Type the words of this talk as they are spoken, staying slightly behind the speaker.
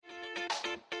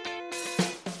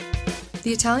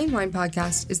The Italian Wine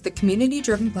Podcast is the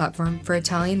community-driven platform for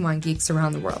Italian wine geeks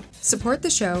around the world. Support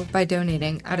the show by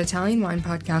donating at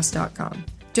ItalianWinepodcast.com.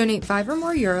 Donate €5 or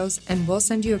more and we'll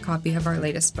send you a copy of our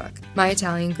latest book, My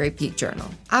Italian Grape Geek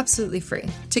Journal, absolutely free.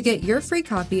 To get your free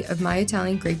copy of My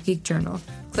Italian Grape Geek Journal,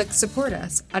 click Support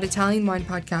Us at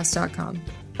ItalianWinepodcast.com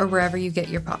or wherever you get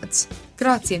your pods.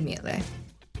 Grazie mille.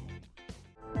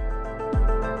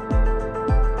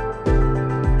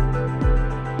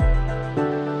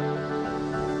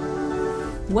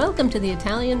 Welcome to the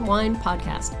Italian Wine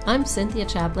Podcast. I'm Cynthia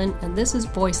Chaplin, and this is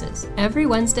Voices. Every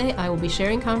Wednesday, I will be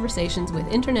sharing conversations with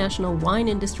international wine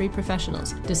industry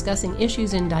professionals, discussing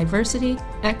issues in diversity,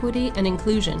 equity, and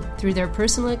inclusion through their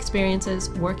personal experiences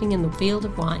working in the field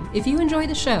of wine. If you enjoy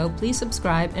the show, please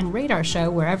subscribe and rate our show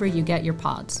wherever you get your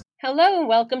pods. Hello and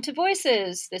welcome to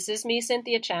Voices. This is me,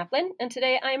 Cynthia Chaplin, and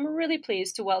today I'm really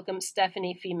pleased to welcome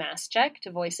Stephanie Maschek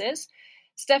to Voices.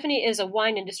 Stephanie is a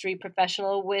wine industry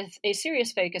professional with a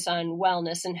serious focus on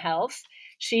wellness and health.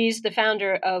 She's the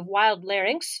founder of Wild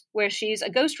Larynx, where she's a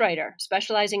ghostwriter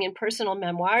specializing in personal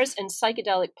memoirs and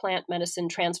psychedelic plant medicine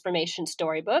transformation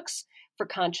storybooks for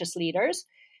conscious leaders.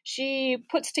 She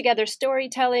puts together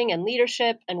storytelling and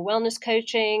leadership and wellness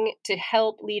coaching to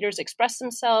help leaders express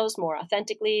themselves more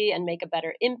authentically and make a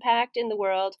better impact in the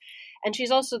world. And she's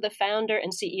also the founder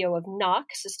and CEO of NOC,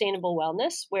 Sustainable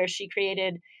Wellness, where she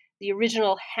created the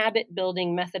original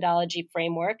habit-building methodology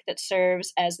framework that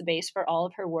serves as the base for all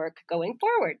of her work going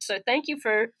forward. So thank you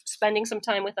for spending some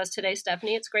time with us today,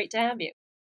 Stephanie. It's great to have you.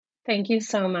 Thank you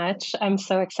so much. I'm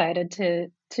so excited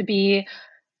to be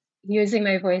using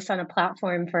my voice on a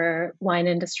platform for wine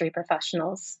industry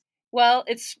professionals. Well,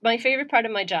 it's my favorite part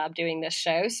of my job doing this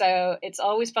show, so it's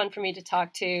always fun for me to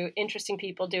talk to interesting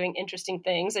people doing interesting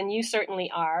things, and you certainly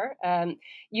are.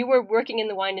 You were working in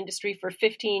the wine industry for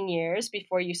 15 years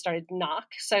before you started NOC,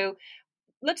 so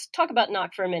let's talk about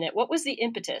NOC for a minute. What was the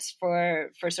impetus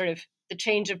for sort of the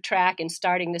change of track and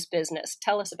starting this business?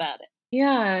 Tell us about it.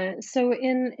 Yeah, so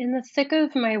in the thick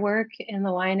of my work in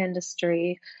the wine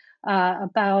industry,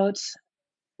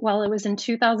 it was in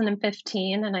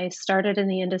 2015, and I started in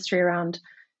the industry around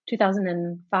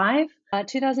 2005.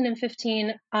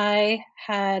 2015, I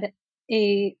had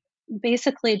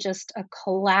basically just a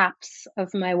collapse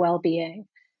of my well-being.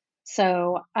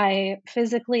 So I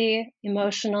physically,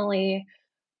 emotionally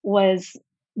was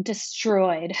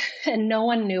destroyed, and no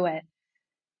one knew it.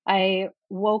 I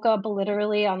woke up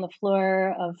literally on the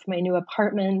floor of my new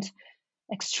apartment,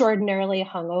 extraordinarily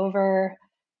hungover,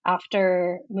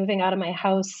 after moving out of my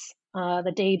house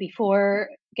the day before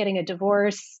getting a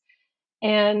divorce.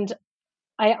 And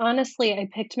I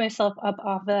picked myself up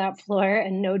off of that floor,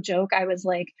 and no joke, I was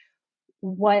like,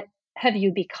 what have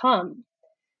you become?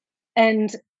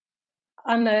 And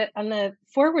on the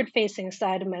forward facing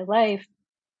side of my life,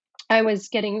 I was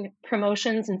getting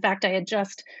promotions. In fact, I had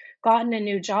just gotten a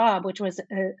new job, which was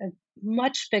a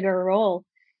much bigger role.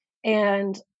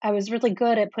 And I was really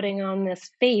good at putting on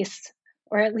this face,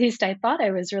 or at least I thought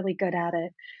I was really good at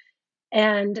it.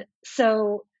 And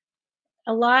so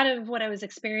a lot of what I was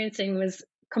experiencing was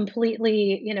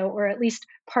completely, or at least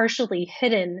partially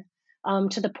hidden,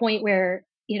 to the point where,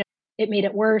 it made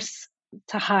it worse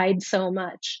to hide so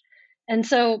much. And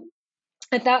so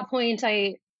at that point,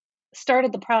 I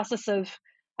started the process of,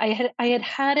 I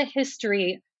had a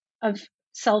history of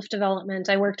self-development.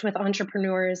 I worked with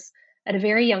entrepreneurs at a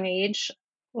very young age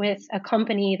with a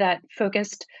company that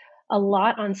focused a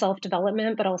lot on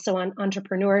self-development, but also on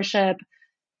entrepreneurship,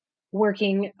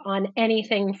 working on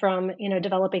anything from,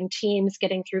 developing teams,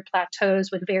 getting through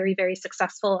plateaus with very, very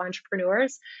successful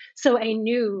entrepreneurs. So I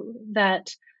knew that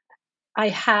I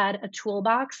had a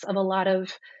toolbox of a lot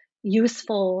of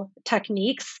useful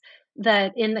techniques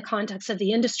that in the context of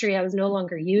the industry, I was no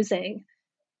longer using.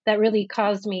 That really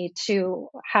caused me to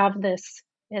have this,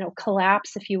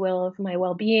 collapse, if you will, of my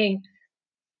well-being.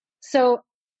 So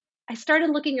I started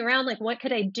looking around, like, what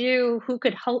could I do? Who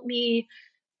could help me?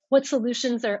 What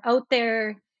solutions are out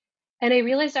there? And I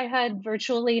realized I had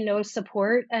virtually no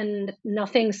support, and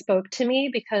nothing spoke to me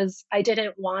because I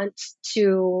didn't want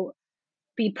to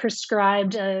be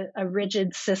prescribed a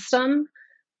rigid system.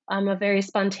 I'm a very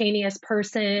spontaneous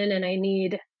person, and I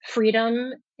need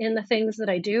freedom in the things that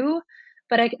I do.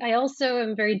 But I also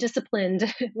am very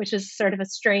disciplined, which is sort of a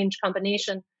strange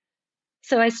combination.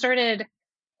 So I started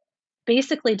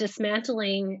basically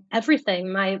dismantling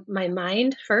everything, my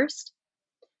mind first,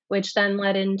 which then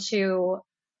led into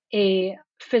a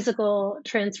physical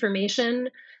transformation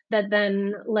that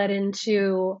then led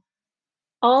into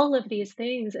all of these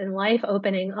things in life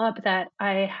opening up that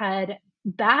I had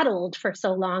battled for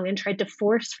so long and tried to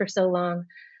force for so long.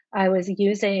 I was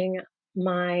using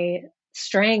my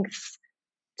strengths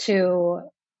to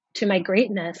my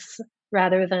greatness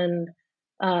rather than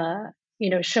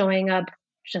showing up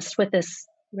just with this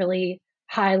really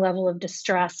high level of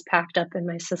distress packed up in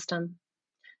my system.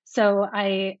 So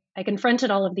I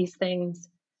confronted all of these things,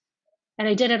 and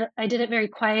I did it very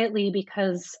quietly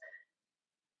because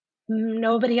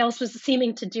nobody else was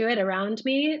seeming to do it around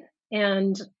me,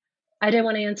 and I didn't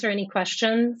want to answer any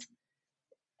questions.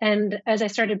 And as I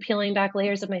started peeling back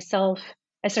layers of myself,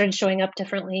 I started showing up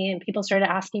differently, and people started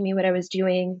asking me what I was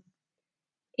doing.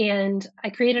 And I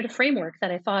created a framework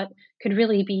that I thought could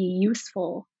really be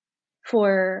useful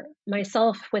for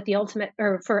myself with the ultimate,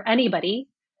 or for anybody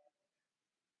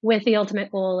with the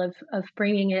ultimate goal of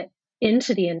bringing it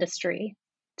into the industry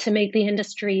to make the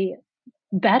industry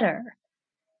better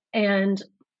and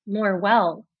more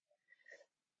well.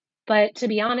 But to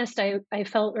be honest, I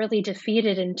felt really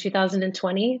defeated in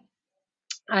 2020.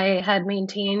 I had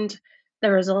maintained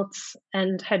the results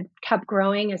and had kept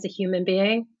growing as a human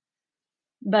being.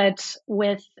 But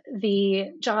with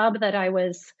the job that I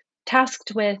was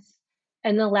tasked with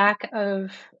and the lack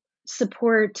of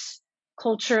support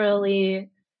culturally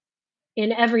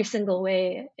in every single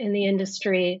way in the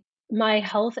industry, my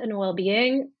health and well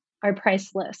being are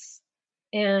priceless.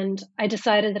 And I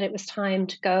decided that it was time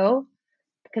to go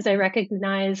because I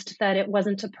recognized that it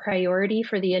wasn't a priority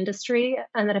for the industry,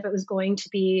 and that if it was going to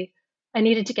be, I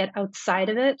needed to get outside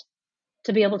of it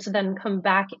to be able to then come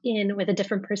back in with a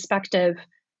different perspective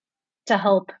to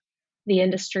help the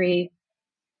industry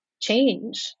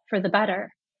change for the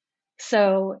better.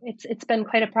 So it's been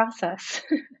quite a process.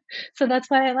 So that's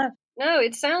why I left. No,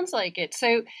 it sounds like it.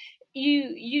 So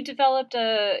you developed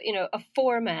a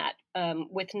format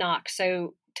with Knox.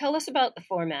 So tell us about the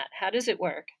format. How does it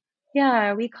work?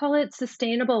 Yeah, we call it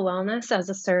sustainable wellness as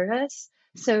a service.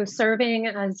 So serving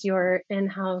as your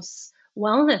in-house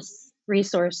wellness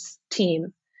resource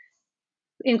team,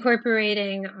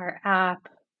 incorporating our app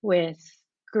with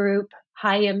group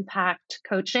high impact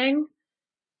coaching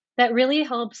that really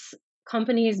helps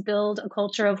companies build a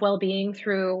culture of well-being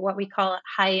through what we call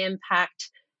high impact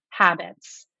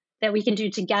habits that we can do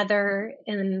together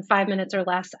in 5 minutes or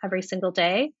less every single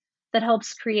day, that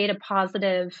helps create a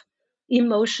positive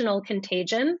emotional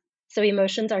contagion. So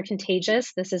emotions are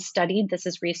contagious. This is studied, this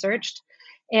is researched.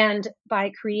 And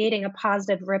by creating a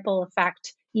positive ripple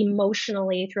effect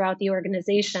emotionally throughout the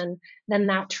organization, then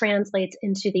that translates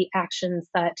into the actions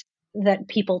that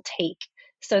people take.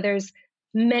 So there's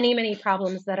many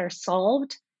problems that are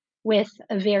solved with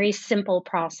a very simple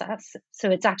process. So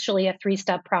it's actually a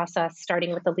 3-step process,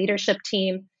 starting with the leadership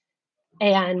team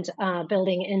and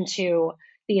building into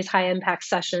these high impact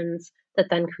sessions that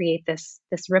then create this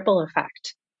ripple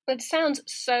effect. It sounds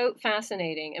so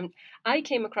fascinating. And I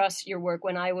came across your work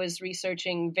when I was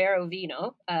researching Vero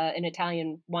Vino, an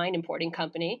Italian wine importing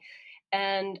company.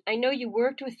 And I know you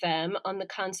worked with them on the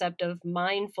concept of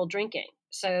mindful drinking.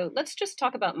 So let's just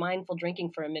talk about mindful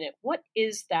drinking for a minute. What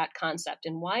is that concept,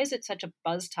 and why is it such a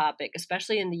buzz topic,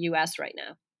 especially in the US right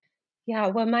now? Yeah,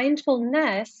 well,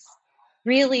 mindfulness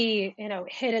really,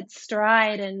 hit its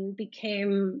stride and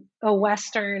became a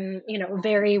Western,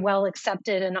 very well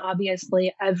accepted. And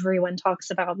obviously everyone talks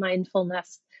about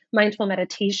mindfulness. Mindful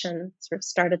meditation sort of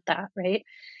started that, right?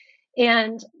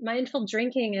 And mindful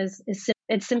drinking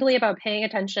it's simply about paying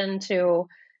attention to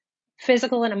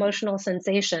physical and emotional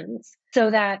sensations so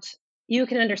that you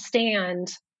can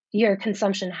understand your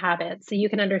consumption habits, so you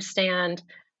can understand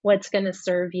what's going to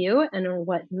serve you and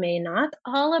what may not.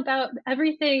 All about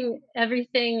everything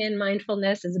in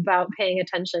mindfulness is about paying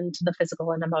attention to the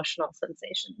physical and emotional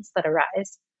sensations that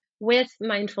arise. With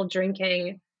mindful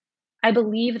drinking, I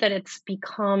believe that it's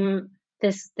become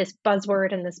this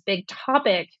buzzword and this big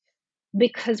topic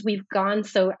because we've gone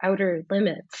so outer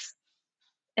limits.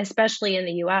 Especially in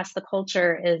the US, the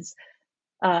culture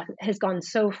has gone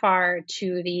so far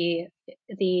to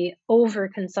the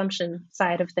overconsumption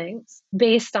side of things,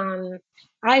 based on,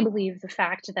 I believe, the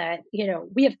fact that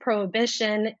we have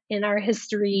prohibition in our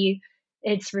history.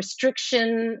 It's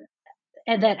restriction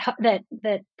and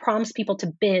that prompts people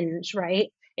to binge, right?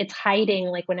 It's hiding.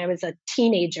 Like when I was a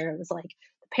teenager, it was like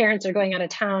the parents are going out of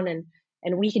town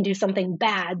and we can do something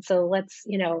bad, so let's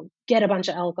get a bunch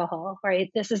of alcohol, right?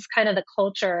 This is kind of the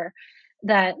culture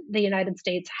that the United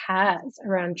States has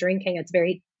around drinking. It's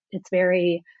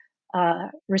very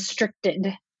restricted,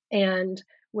 and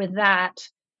with that,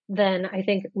 then I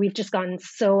think we've just gone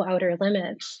so outer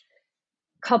limits,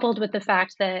 coupled with the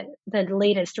fact that the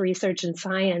latest research in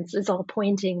science is all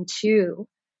pointing to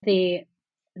the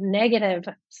negative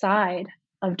side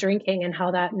of drinking and how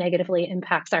that negatively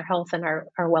impacts our health and our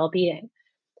well-being.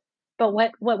 But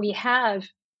what we have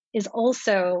is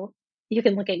also you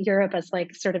can look at Europe as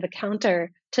like sort of a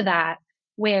counter to that,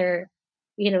 where,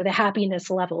 the happiness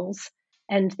levels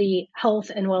and the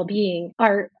health and well-being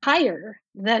are higher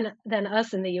than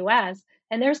us in the US,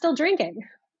 and they're still drinking.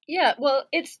 Yeah, well,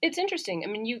 it's interesting.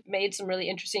 I mean, you've made some really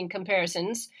interesting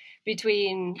comparisons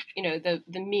between, the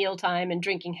mealtime and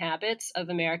drinking habits of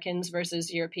Americans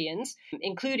versus Europeans,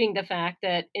 including the fact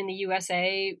that in the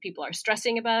USA, people are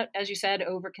stressing about, as you said,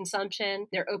 overconsumption.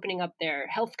 They're opening up their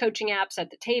health coaching apps at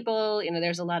the table.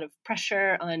 There's a lot of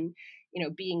pressure on,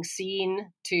 being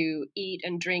seen to eat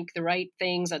and drink the right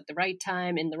things at the right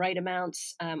time in the right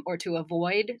amounts, or to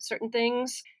avoid certain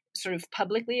things, sort of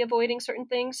publicly avoiding certain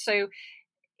things. So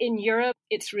in Europe,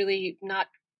 it's really not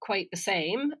quite the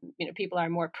same. People are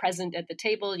more present at the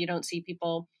table. You don't see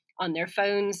people on their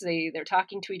phones. They're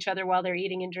talking to each other while they're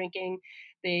eating and drinking.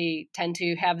 They tend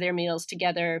to have their meals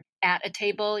together at a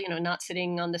table, not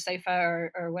sitting on the sofa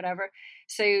or whatever.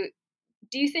 So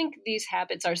do you think these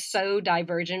habits are so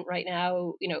divergent right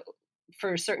now,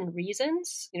 for certain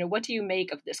reasons? What do you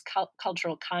make of this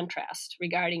cultural contrast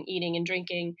regarding eating and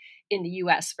drinking in the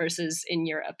US versus in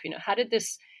Europe? How did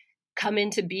this come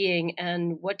into being,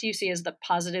 and what do you see as the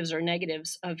positives or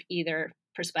negatives of either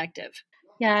perspective?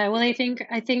 Yeah, well, I think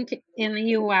in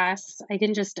the US, I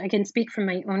can speak from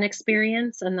my own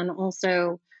experience, and then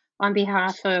also on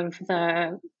behalf of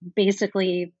the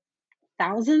basically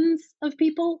thousands of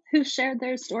people who shared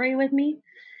their story with me,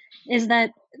 is that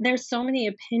there's so many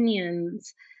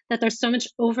opinions, that there's so much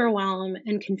overwhelm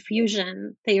and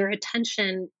confusion, that your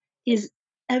attention is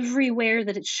everywhere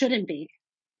that it shouldn't be.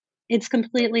 It's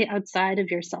completely outside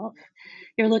of yourself.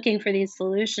 You're looking for these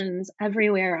solutions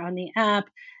everywhere on the app.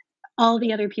 All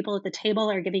the other people at the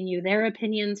table are giving you their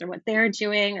opinions or what they're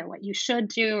doing or what you should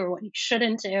do or what you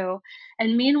shouldn't do.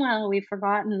 And meanwhile, we've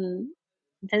forgotten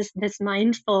this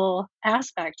mindful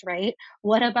aspect, right?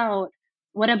 What about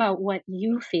what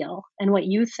you feel and what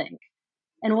you think?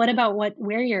 And what about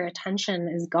where your attention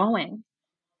is going?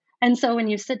 And so when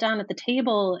you sit down at the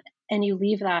table and you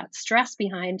leave that stress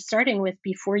behind, starting with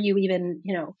before you even,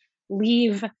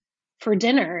 leave for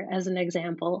dinner, as an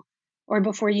example, or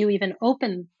before you even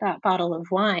open that bottle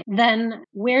of wine, then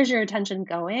where's your attention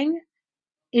going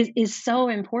is so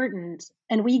important.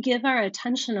 And we give our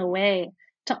attention away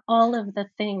to all of the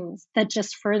things that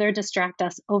just further distract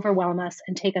us, overwhelm us,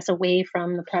 and take us away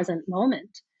from the present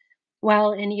moment.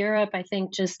 While in Europe, I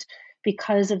think just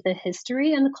because of the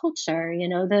history and the culture,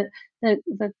 the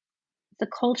the the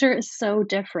culture is so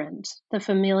different. The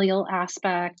familial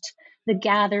aspect, the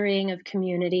gathering of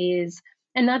communities,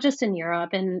 and not just in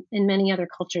Europe, and in many other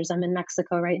cultures. I'm in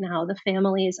Mexico right now. The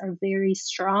families are very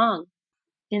strong.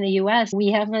 In the US,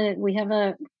 we have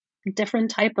a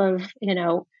different type of,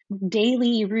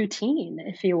 daily routine,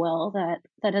 if you will,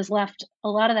 that has left a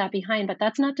lot of that behind. But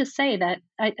that's not to say that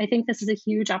I think this is a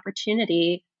huge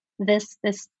opportunity, this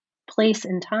place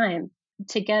in time,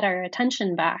 to get our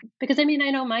attention back. Because I mean,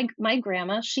 I know my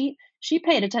grandma, she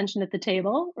paid attention at the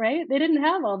table, right? They didn't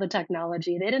have all the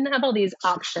technology. They didn't have all these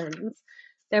options.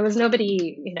 There was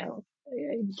nobody,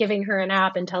 giving her an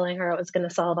app and telling her it was going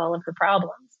to solve all of her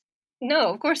problems.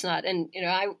 No, of course not. And,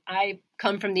 I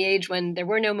come from the age when there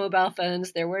were no mobile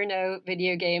phones, there were no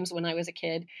video games when I was a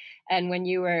kid. And when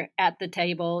you were at the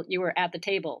table, you were at the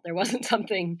table. There wasn't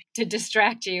something to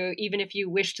distract you, even if you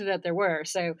wished that there were.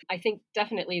 So I think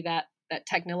definitely that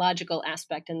technological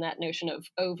aspect and that notion of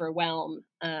overwhelm,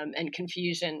 and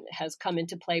confusion has come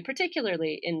into play,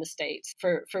 particularly in the States,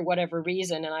 for whatever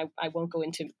reason. And I won't go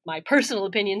into my personal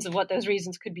opinions of what those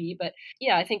reasons could be. But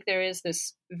yeah, I think there is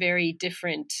this very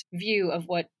different view of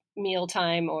what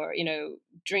mealtime or,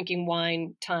 drinking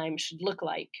wine time should look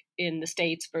like in the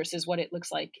States versus what it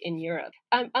looks like in Europe.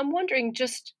 I'm wondering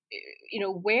just,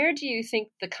 where do you think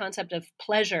the concept of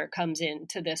pleasure comes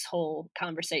into this whole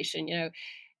conversation?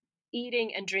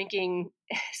 Eating and drinking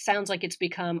sounds like it's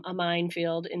become a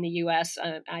minefield in the US.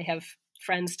 I have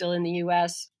friends still in the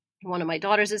US. One of my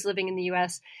daughters is living in the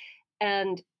US.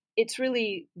 And it's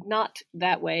really not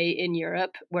that way in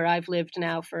Europe, where I've lived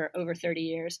now for over 30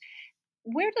 years.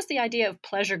 Where does the idea of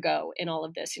pleasure go in all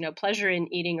of this? Pleasure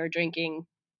in eating or drinking.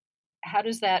 How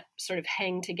does that sort of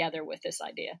hang together with this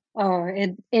idea? Oh,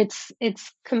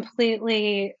 it's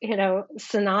completely,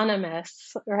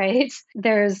 synonymous, right?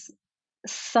 There's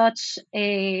such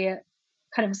a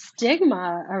kind of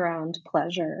stigma around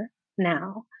pleasure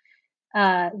now,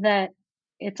 that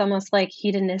it's almost like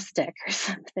hedonistic or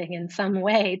something in some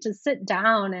way. To sit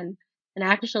down and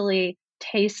actually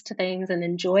taste things and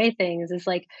enjoy things is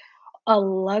like a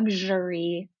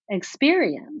luxury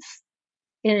experience.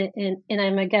 And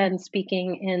I'm again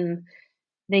speaking in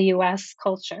the US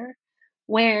culture,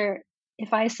 where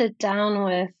if I sit down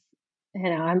with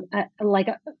I'm like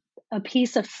a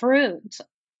piece of fruit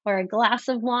or a glass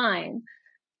of wine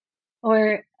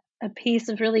or a piece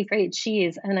of really great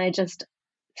cheese, and I just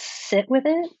sit with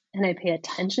it and I pay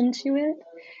attention to it.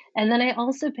 And then I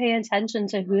also pay attention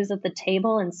to who's at the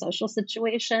table in social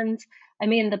situations. I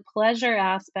mean, the pleasure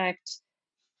aspect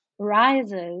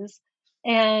rises,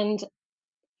 and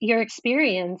your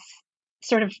experience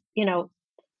sort of,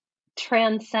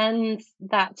 transcends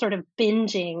that sort of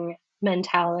binging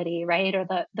mentality, right? Or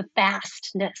the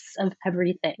vastness of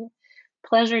everything.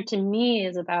 Pleasure to me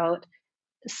is about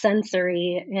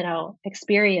sensory,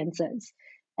 experiences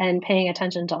and paying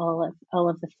attention to all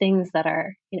of the things that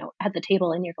are, at the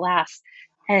table in your glass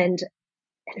and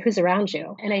who's around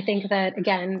you. And I think that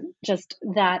again, just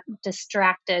that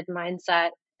distracted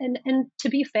mindset. And to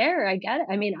be fair, I get it.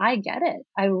 I mean, I get it.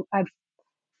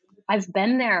 I've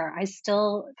been there. I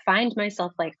still find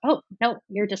myself like, oh no,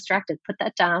 you're distracted. Put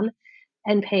that down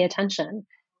and pay attention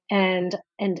and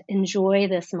enjoy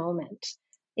this moment.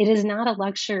 It is not a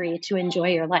luxury to enjoy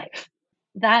your life.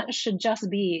 That should just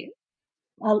be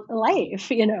a life.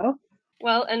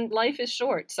 Well, and life is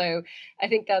short, so I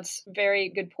think that's a very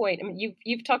good point. I mean,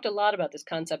 you've talked a lot about this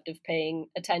concept of paying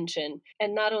attention,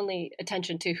 and not only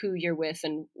attention to who you're with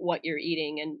and what you're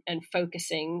eating, and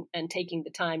focusing and taking the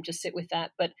time to sit with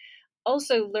that, but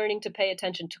also learning to pay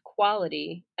attention to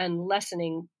quality and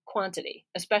lessening quantity,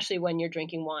 especially when you're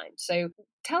drinking wine. So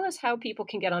tell us how people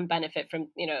can get on benefit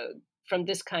from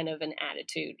this kind of an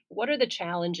attitude. What are the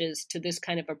challenges to this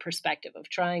kind of a perspective of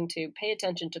trying to pay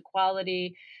attention to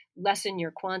quality, lessen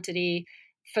your quantity,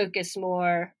 focus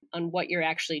more on what you're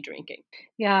actually drinking?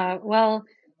 Yeah, well,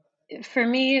 for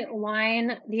me,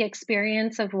 wine, the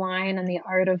experience of wine and the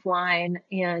art of wine,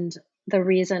 and the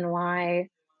reason why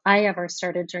I ever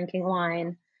started drinking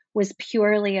wine was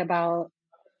purely about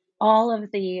all of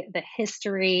the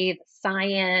history, the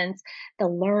science, the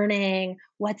learning,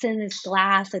 what's in this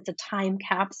glass, it's a time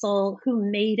capsule,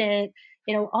 who made it,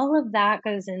 all of that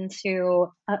goes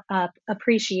into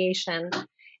appreciation.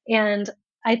 And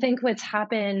I think what's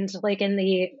happened, like in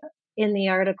the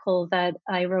article that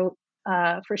I wrote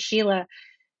for Sheila,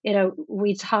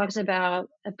 we talked about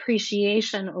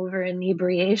appreciation over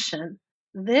inebriation.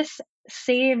 This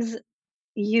saves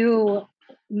you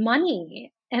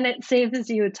money and it saves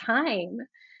you time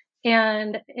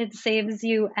and it saves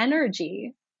you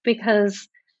energy because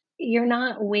you're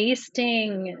not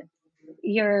wasting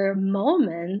your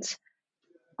moment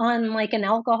on like an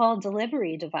alcohol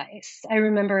delivery device. I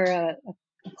remember a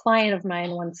client of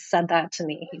mine once said that to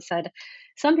me. He said,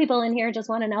 some people in here just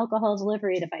want an alcohol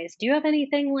delivery device. Do you have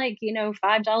anything like,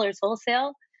 $5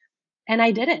 wholesale? And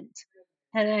I didn't.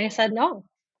 And I said, no,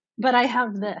 but I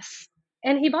have this.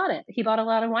 And he bought it. He bought a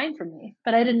lot of wine from me,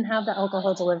 but I didn't have the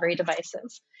alcohol delivery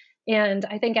devices. And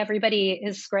I think everybody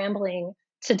is scrambling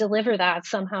to deliver that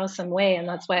somehow, some way. And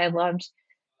that's why I loved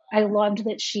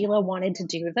that Sheila wanted to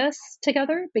do this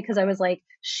together, because I was like,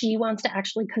 she wants to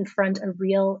actually confront a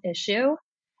real issue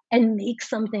and make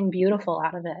something beautiful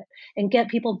out of it and get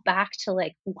people back to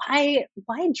like, why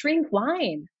drink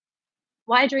wine?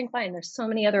 Why drink wine? There's so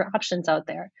many other options out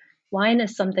there. Wine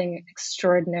is something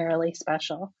extraordinarily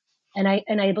special. And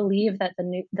I believe that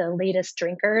the latest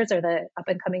drinkers or the up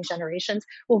and coming generations,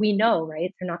 well, we know,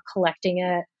 right? They're not collecting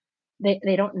it.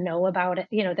 They don't know about it.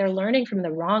 They're learning from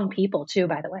the wrong people too,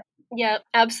 by the way. Yeah,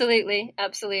 absolutely.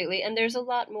 Absolutely. And there's a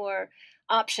lot more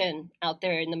option out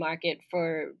there in the market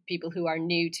for people who are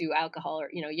new to alcohol, or,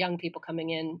 young people coming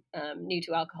in new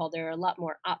to alcohol. There are a lot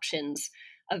more options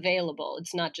available.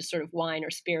 It's not just sort of wine or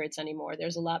spirits anymore.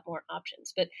 There's a lot more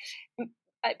options. But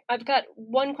I've got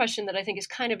one question that I think is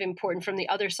kind of important from the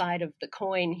other side of the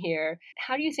coin here.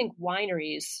 How do you think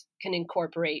wineries can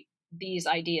incorporate these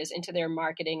ideas into their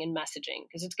marketing and messaging?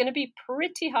 Because it's going to be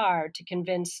pretty hard to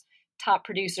convince top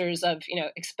producers of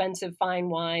expensive fine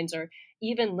wines, or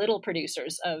even little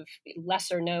producers of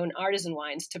lesser known artisan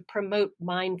wines, to promote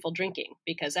mindful drinking,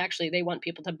 because actually they want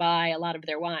people to buy a lot of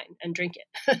their wine and drink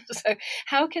it. So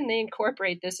how can they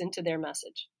incorporate this into their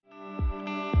message?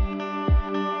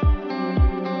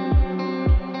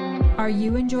 Are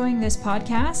you enjoying this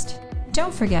podcast?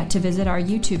 Don't forget to visit our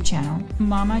YouTube channel,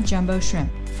 Mama Jumbo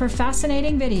Shrimp, for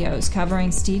fascinating videos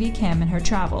covering Stevie Kim and her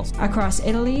travels across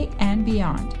Italy and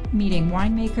beyond, meeting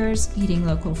winemakers, eating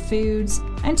local foods,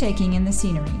 and taking in the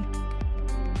scenery.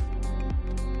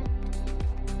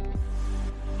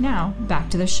 Now, back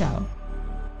to the show.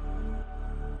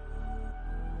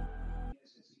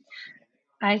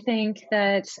 I think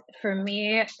that for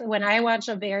me, when I watch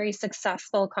a very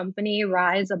successful company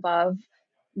rise above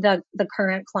the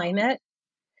current climate,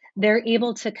 they're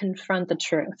able to confront the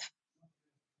truth.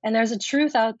 And there's a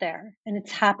truth out there, and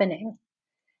it's happening.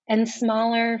 And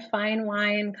smaller fine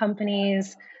wine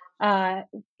companies,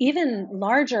 even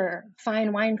larger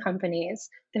fine wine companies,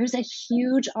 there's a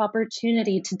huge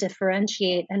opportunity to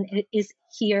differentiate, and it is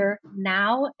here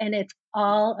now. And it's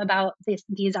all about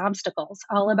these obstacles,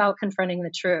 all about confronting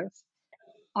the truth.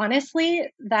 Honestly,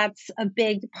 that's a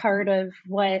big part of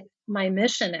what my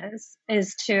mission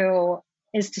is to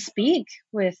speak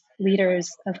with leaders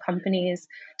of companies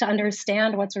to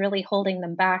understand what's really holding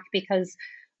them back, because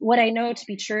what I know to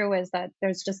be true is that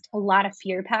there's just a lot of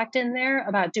fear packed in there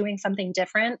about doing something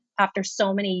different after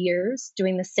so many years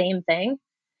doing the same thing.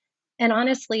 And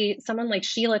honestly, someone like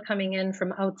Sheila coming in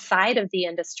from outside of the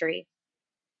industry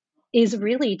is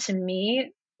really, to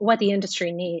me, what the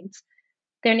industry needs.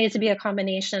 There needs to be a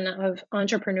combination of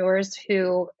entrepreneurs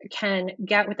who can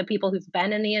get with the people who've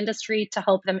been in the industry to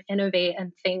help them innovate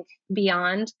and think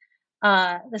beyond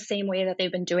the same way that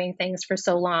they've been doing things for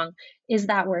so long. Is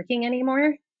that working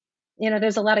anymore?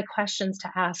 There's a lot of questions to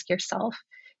ask yourself.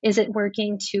 Is it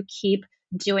working to keep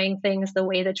doing things the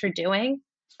way that you're doing?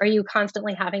 Are you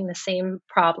constantly having the same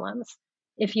problems?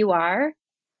 If you are,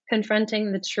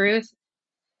 confronting the truth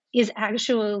is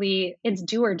actually, it's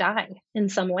do or die in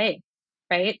some way,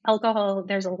 right? Alcohol,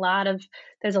 there's a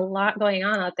lot going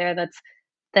on out there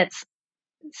that's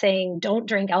saying don't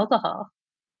drink alcohol.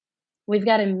 We've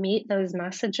got to meet those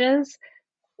messages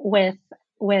with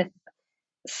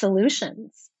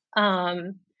solutions.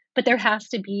 But there has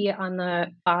to be on the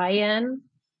buy-in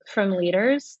from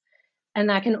leaders, and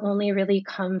that can only really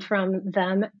come from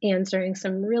them answering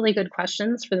some really good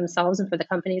questions for themselves and for the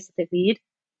companies that they lead,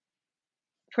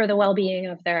 for the well-being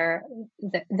of their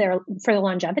for the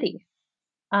longevity.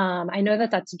 I know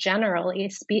that's general in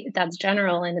its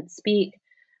speak,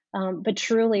 but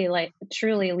truly,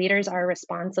 leaders are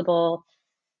responsible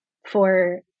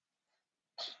for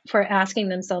asking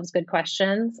themselves good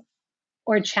questions,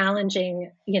 or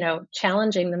challenging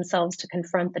themselves to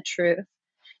confront the truth.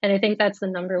 And I think that's the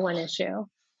number one issue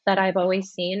that I've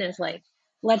always seen is like,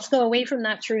 let's go away from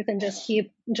that truth and just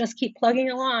keep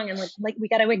plugging along, and like we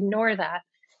got to ignore that.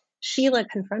 Sheila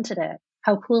confronted it.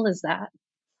 How cool is that?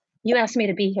 You asked me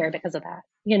to be here because of that,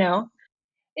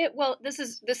 Well, this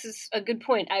is a good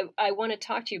point. I want to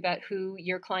talk to you about who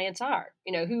your clients are.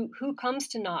 Who comes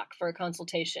to knock for a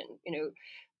consultation.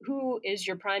 Who is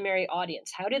your primary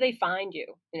audience? How do they find you?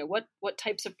 What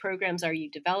types of programs are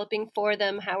you developing for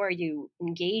them? How are you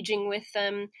engaging with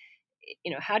them?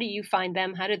 How do you find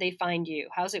them? How do they find you?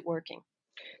 How's it working?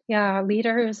 Yeah,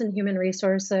 leaders and human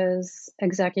resources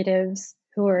executives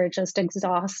who are just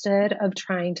exhausted of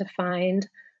trying to find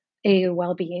a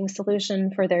well-being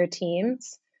solution for their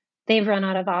teams. They've run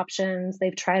out of options.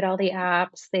 They've tried all the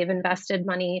apps. They've invested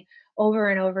money over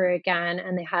and over again,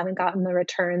 and they haven't gotten the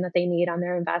return that they need on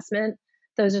their investment.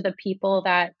 Those are the people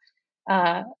that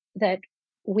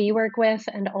we work with,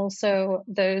 and also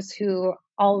those who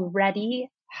already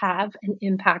have an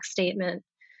impact statement.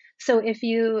 So if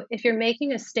you're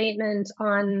making a statement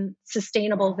on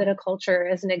sustainable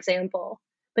viticulture as an example,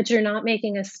 but you're not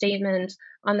making a statement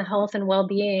on the health and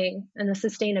well-being and the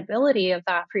sustainability of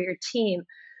that for your team,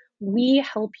 we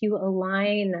help you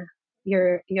align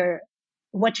your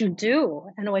what you do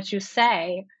and what you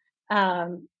say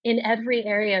in every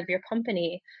area of your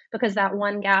company, because that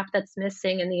one gap that's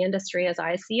missing in the industry, as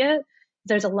I see it,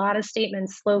 there's a lot of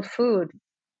statements: slow food,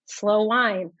 slow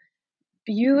wine,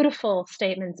 beautiful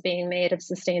statements being made of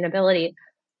sustainability.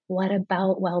 What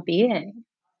about well-being?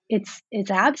 It's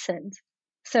absent.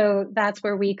 So that's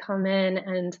where we come in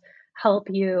and help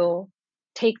you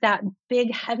take that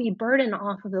big, heavy burden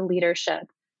off of the leadership.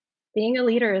 Being a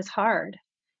leader is hard.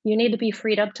 You need to be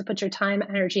freed up to put your time,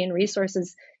 energy, and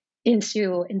resources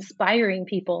into inspiring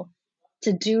people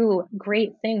to do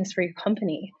great things for your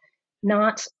company,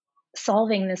 not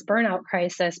solving this burnout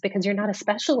crisis because you're not a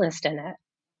specialist in it.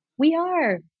 We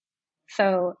are.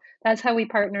 So that's how we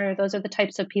partner. Those are the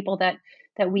types of people that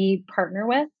we partner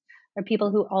with, are people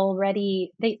who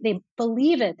already, they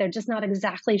believe it. They're just not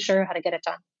exactly sure how to get it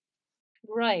done.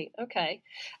 Right. Okay.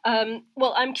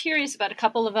 Well, I'm curious about a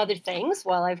couple of other things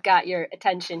while I've got your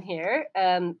attention here.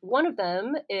 One of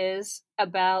them is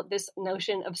about this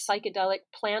notion of psychedelic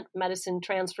plant medicine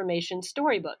transformation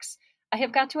storybooks. I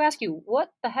have got to ask you, what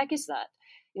the heck is that?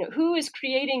 Who is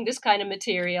creating this kind of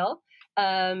material?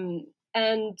 And,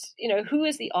 who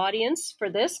is the audience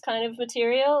for this kind of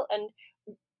material? And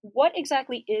what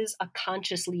exactly is a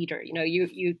conscious leader?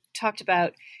 You talked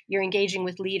about you're engaging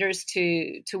with leaders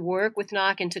to work with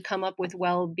NOC and to come up with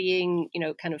well-being,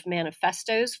 kind of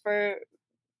manifestos for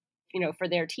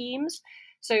their teams.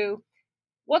 So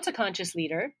what's a conscious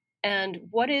leader? And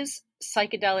what is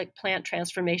psychedelic plant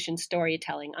transformation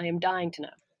storytelling? I am dying to know.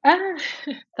 Ah,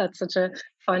 that's such a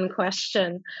fun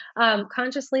question.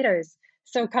 Conscious leaders.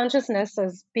 So consciousness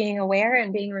is being aware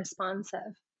and being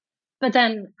responsive. But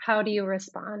then how do you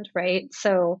respond, right?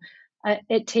 So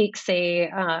it takes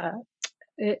it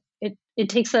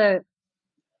takes a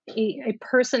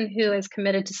person who is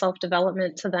committed to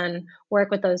self-development to then work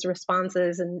with those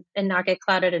responses and not get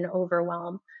clouded in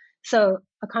overwhelm. So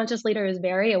a conscious leader is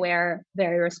very aware,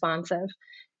 very responsive,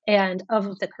 and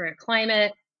of the current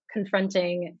climate,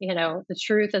 confronting, the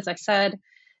truth, as I said,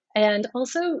 and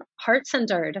also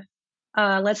heart-centered.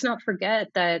 Let's not forget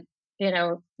that,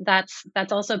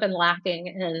 that's also been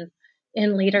lacking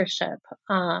in leadership,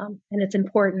 and it's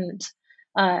important,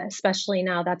 especially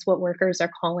now. That's what workers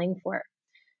are calling for.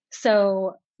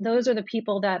 So those are the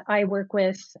people that I work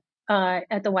with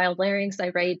at the Wild Larynx.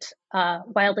 I write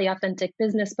wildly authentic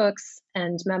business books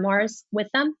and memoirs with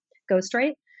them,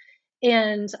 ghostwrite.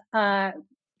 And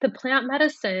the plant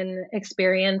medicine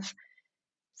experience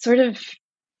sort of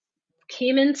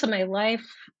came into my life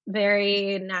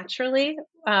very naturally.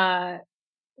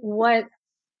 What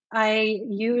I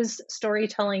use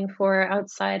storytelling for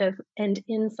outside of and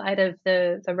inside of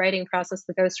the writing process,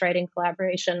 the ghostwriting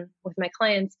collaboration with my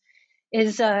clients,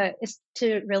 is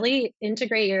to really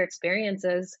integrate your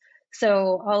experiences.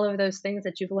 So all of those things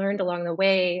that you've learned along the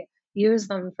way, use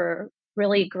them for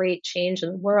really great change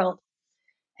in the world.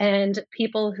 And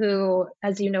people who,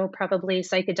 as you know, probably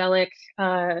psychedelic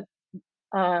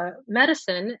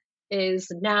medicine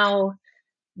is now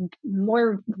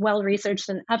more well researched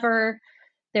than ever.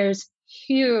 There's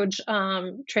huge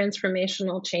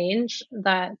transformational change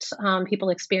that people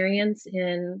experience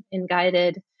in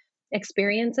guided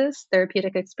experiences,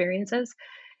 therapeutic experiences.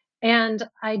 And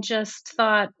I just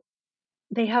thought,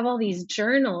 they have all these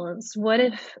journals. What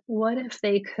if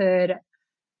they could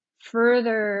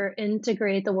further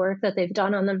integrate the work that they've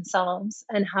done on themselves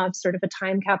and have sort of a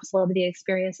time capsule of the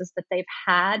experiences that they've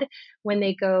had when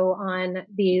they go on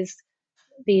these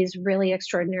really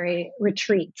extraordinary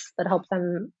retreats that help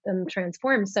them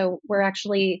transform. So we're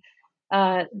actually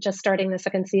just starting the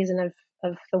second season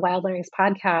of the Wild Larynx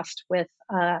podcast with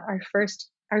our first,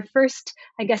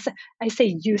 I guess I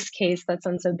say use case, that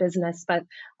sounds so business, but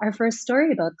our first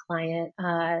storybook client.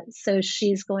 So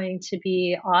she's going to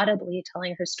be audibly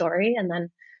telling her story, and then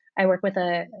I work with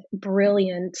a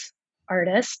brilliant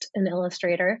artist and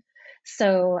illustrator.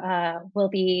 So we'll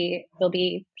be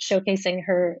showcasing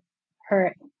her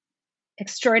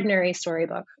extraordinary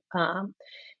storybook.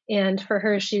 And for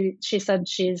her, she said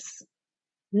she's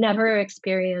never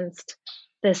experienced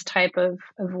this type of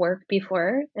work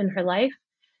before in her life.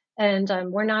 And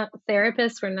we're not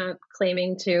therapists. We're not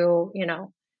claiming to,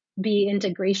 be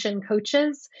integration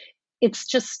coaches. It's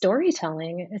just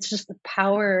storytelling. It's just the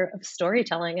power of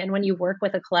storytelling. And when you work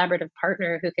with a collaborative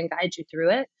partner who can guide you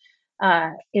through it,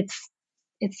 it's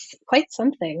quite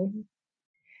something.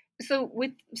 So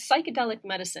with psychedelic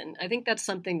medicine, I think that's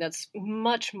something that's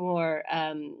much more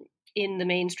in the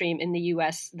mainstream in the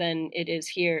US than it is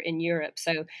here in Europe.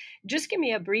 So just give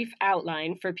me a brief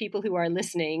outline for people who are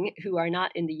listening who are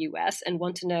not in the US and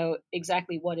want to know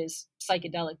exactly what is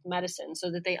psychedelic medicine so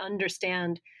that they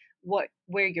understand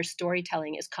where your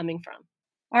storytelling is coming from.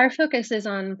 Our focus is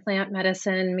on plant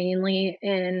medicine, mainly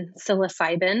in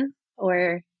psilocybin,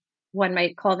 or one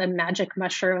might call them magic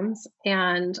mushrooms,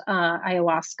 and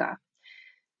ayahuasca.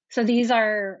 So these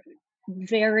are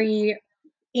very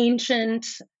ancient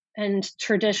and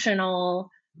traditional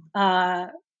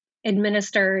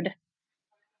administered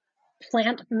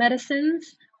plant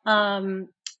medicines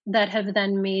that have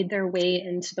then made their way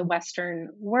into the Western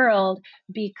world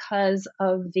because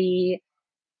of the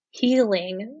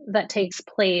healing that takes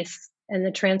place and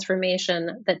the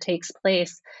transformation that takes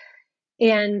place.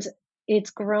 And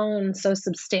it's grown so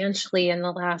substantially in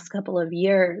the last couple of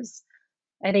years,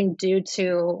 I think, due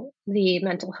to the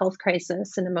mental health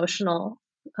crisis and emotional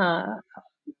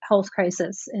health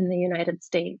crisis in the United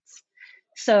States.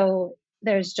 So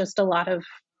there's just a lot of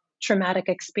traumatic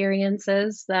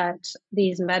experiences that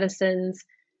these medicines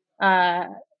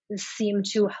seem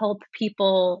to help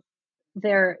people.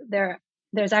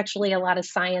 There's actually a lot of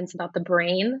science about the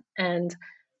brain and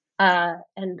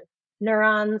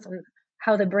neurons and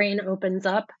how the brain opens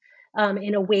up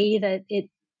in a way that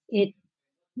it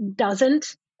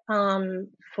doesn't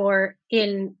for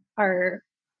in our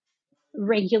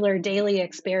regular daily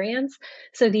experience.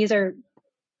 So these are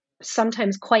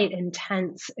sometimes quite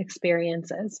intense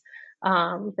experiences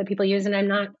that people use,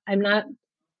 and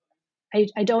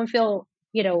I don't feel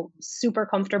super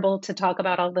comfortable to talk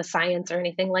about all the science or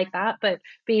anything like that. But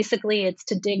basically, it's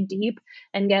to dig deep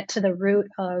and get to the root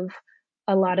of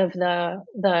a lot of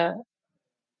the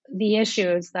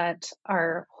issues that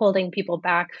are holding people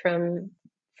back from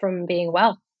being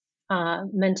well,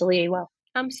 mentally well.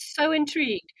 I'm so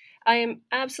intrigued. I am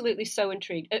absolutely so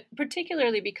intrigued,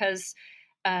 particularly because,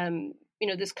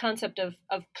 this concept of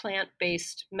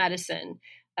plant-based medicine,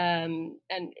 and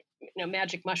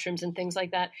magic mushrooms and things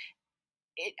like that.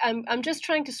 I'm just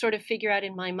trying to sort of figure out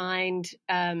in my mind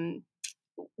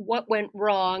what went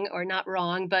wrong, or not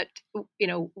wrong, but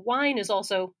wine is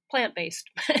also plant-based.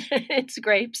 It's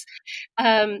grapes,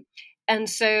 um, and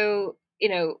so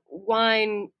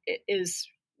wine is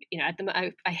at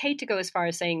I hate to go as far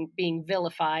as saying being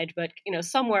vilified, but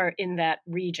somewhere in that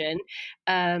region.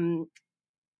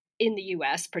 In the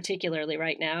U.S., particularly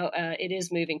right now, it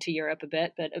is moving to Europe a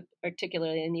bit, but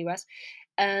particularly in the U.S.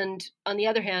 And on the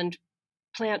other hand,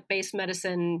 plant-based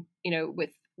medicine,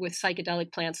 with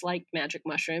psychedelic plants like magic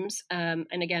mushrooms. And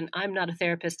again, I'm not a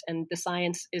therapist, and the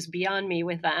science is beyond me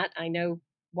with that. I know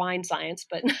wine science,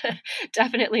 but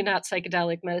definitely not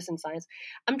psychedelic medicine science.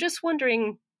 I'm just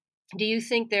wondering, do you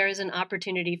think there is an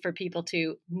opportunity for people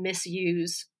to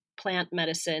misuse plant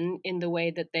medicine in the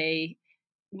way that they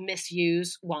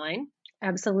misuse wine?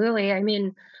 Absolutely. I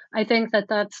mean, I think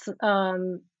that's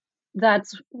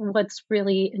what's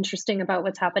really interesting about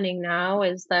what's happening now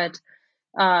is that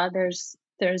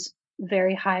there's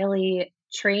very highly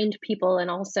trained people and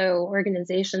also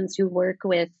organizations who work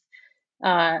with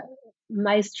uh,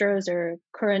 maestros or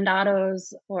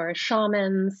curanderos or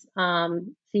shamans,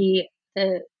 the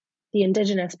the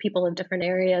indigenous people of different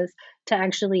areas, to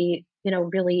actually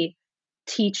really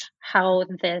teach how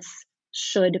this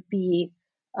should be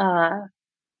uh,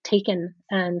 taken.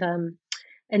 And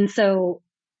so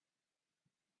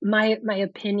my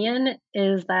opinion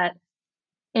is that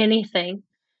anything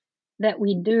that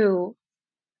we do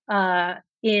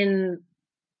in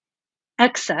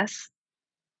excess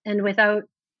and without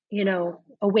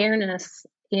awareness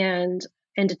and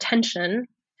attention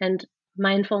and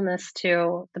mindfulness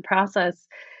to the process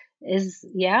is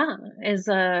you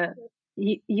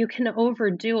can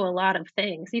overdo a lot of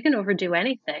things. You can overdo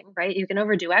anything, right? You can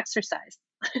overdo exercise.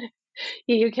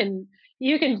 You can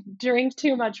drink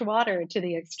too much water to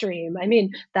the extreme. I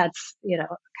mean, that's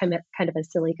kind of a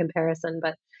silly comparison,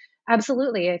 but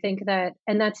absolutely, I think that,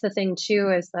 and that's the thing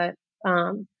too, is that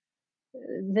um,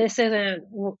 this isn't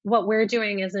what we're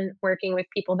doing isn't working with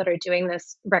people that are doing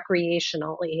this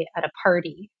recreationally at a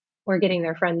party or getting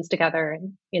their friends together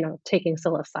and taking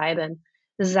psilocybin.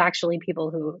 This is actually people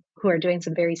who are doing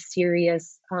some very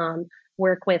serious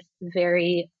work with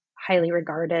very highly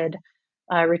regarded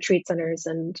retreat centers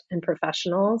and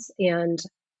professionals and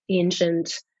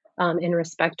ancient in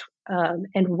respect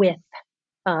and with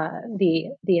the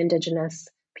indigenous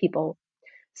people.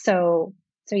 So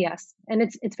so yes, and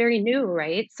it's very new,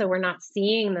 right? So we're not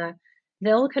seeing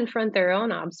they'll confront their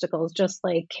own obstacles just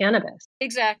like cannabis.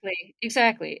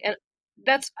 Exactly. And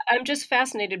I'm just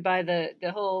fascinated by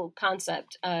the whole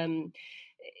concept.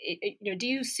 Do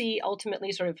you see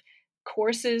ultimately sort of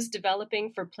courses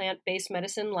developing for plant-based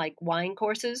medicine, like wine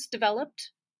courses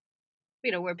developed?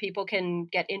 Where people can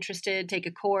get interested, take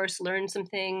a course, learn some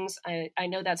things. I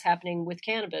know that's happening with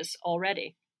cannabis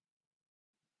already.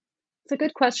 It's a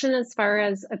good question as far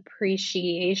as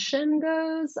appreciation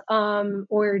goes,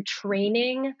 or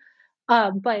training.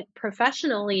 But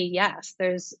professionally, yes,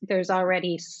 there's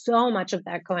already so much of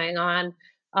that going on.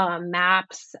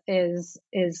 MAPS is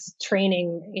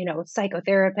training,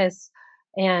 psychotherapists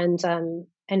and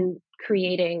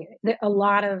creating. A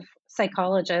lot of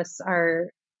psychologists are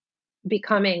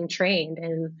becoming trained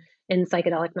in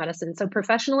psychedelic medicine. So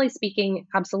professionally speaking,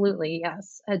 absolutely,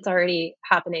 yes, it's already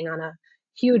happening on a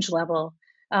huge level.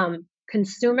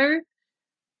 Consumer,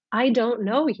 I don't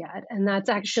know yet, and that's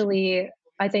actually,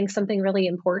 I think, something really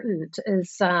important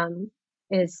is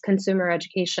consumer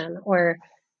education, or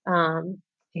um,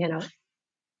 you know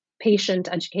patient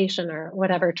education, or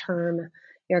whatever term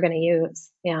you're going to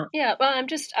use. Yeah. Yeah, well, I'm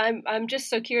just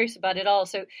so curious about it all.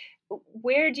 So,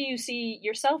 where do you see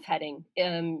yourself heading?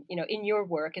 In your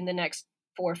work in the next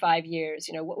 4 or 5 years.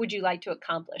 What would you like to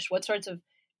accomplish? What sorts of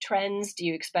trends do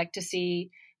you expect to see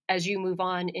as you move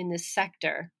on in this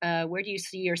sector? Where do you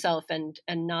see yourself and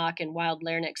Knock and Wild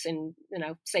Larynx in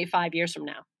say 5 years from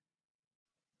now?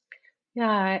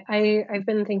 Yeah, I've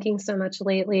been thinking so much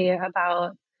lately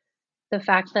about the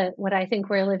fact that what I think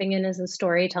we're living in is a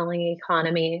storytelling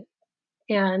economy.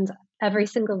 And every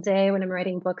single day when I'm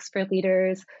writing books for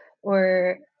leaders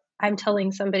or I'm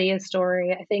telling somebody a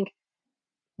story, I think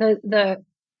the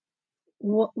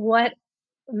what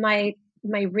my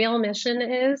my real mission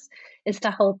is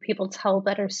to help people tell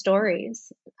better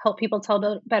stories, help people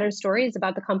tell better stories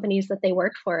about the companies that they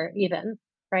work for even,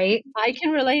 right? I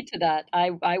can relate to that.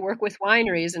 I work with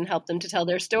wineries and help them to tell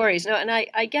their stories. No, and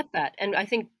I get that. And I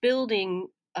think building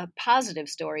a positive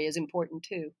story is important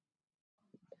too.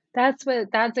 That's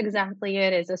exactly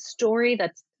it, is a story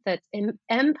that's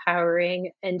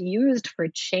empowering and used for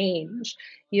change,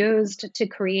 used to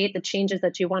create the changes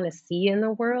that you want to see in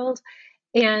the world,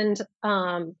 and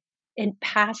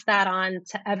pass that on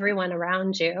to everyone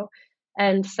around you.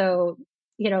 And so,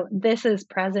 this is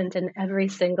present in every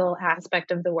single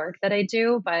aspect of the work that I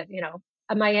do. But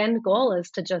my end goal is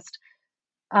to just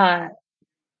uh,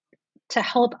 to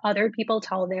help other people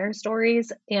tell their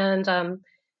stories, and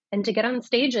to get on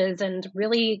stages and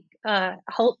really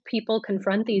help people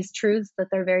confront these truths that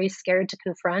they're very scared to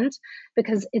confront,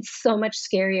 because it's so much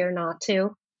scarier not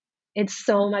to. It's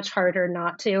so much harder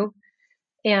not to.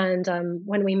 And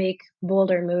when we make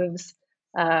bolder moves,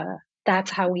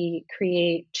 that's how we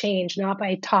create change, not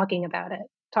by talking about it.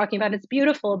 Talking about it's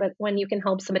beautiful, but when you can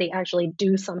help somebody actually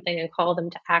do something and call them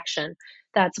to action,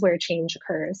 that's where change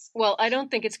occurs. Well, I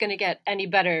don't think it's going to get any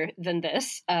better than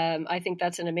this. I think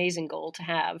that's an amazing goal to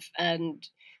have. And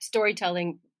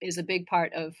storytelling is a big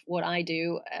part of what I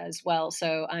do as well.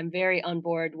 So I'm very on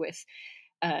board with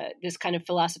this kind of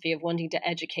philosophy of wanting to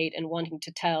educate and wanting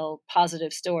to tell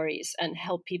positive stories and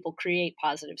help people create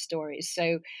positive stories.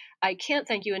 So I can't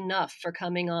thank you enough for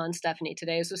coming on, Stephanie,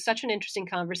 today. This was such an interesting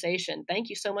conversation. Thank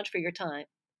you so much for your time.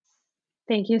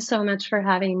 Thank you so much for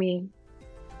having me.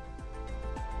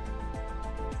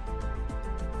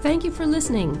 Thank you for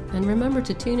listening, and remember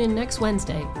to tune in next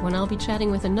Wednesday when I'll be chatting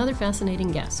with another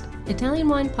fascinating guest. Italian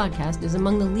Wine Podcast is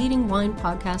among the leading wine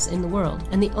podcasts in the world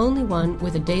and the only one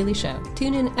with a daily show.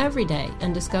 Tune in every day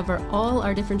and discover all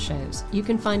our different shows. You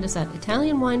can find us at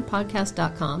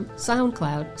ItalianWinePodcast.com,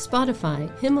 SoundCloud,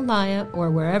 Spotify, Himalaya,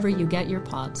 or wherever you get your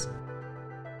pods.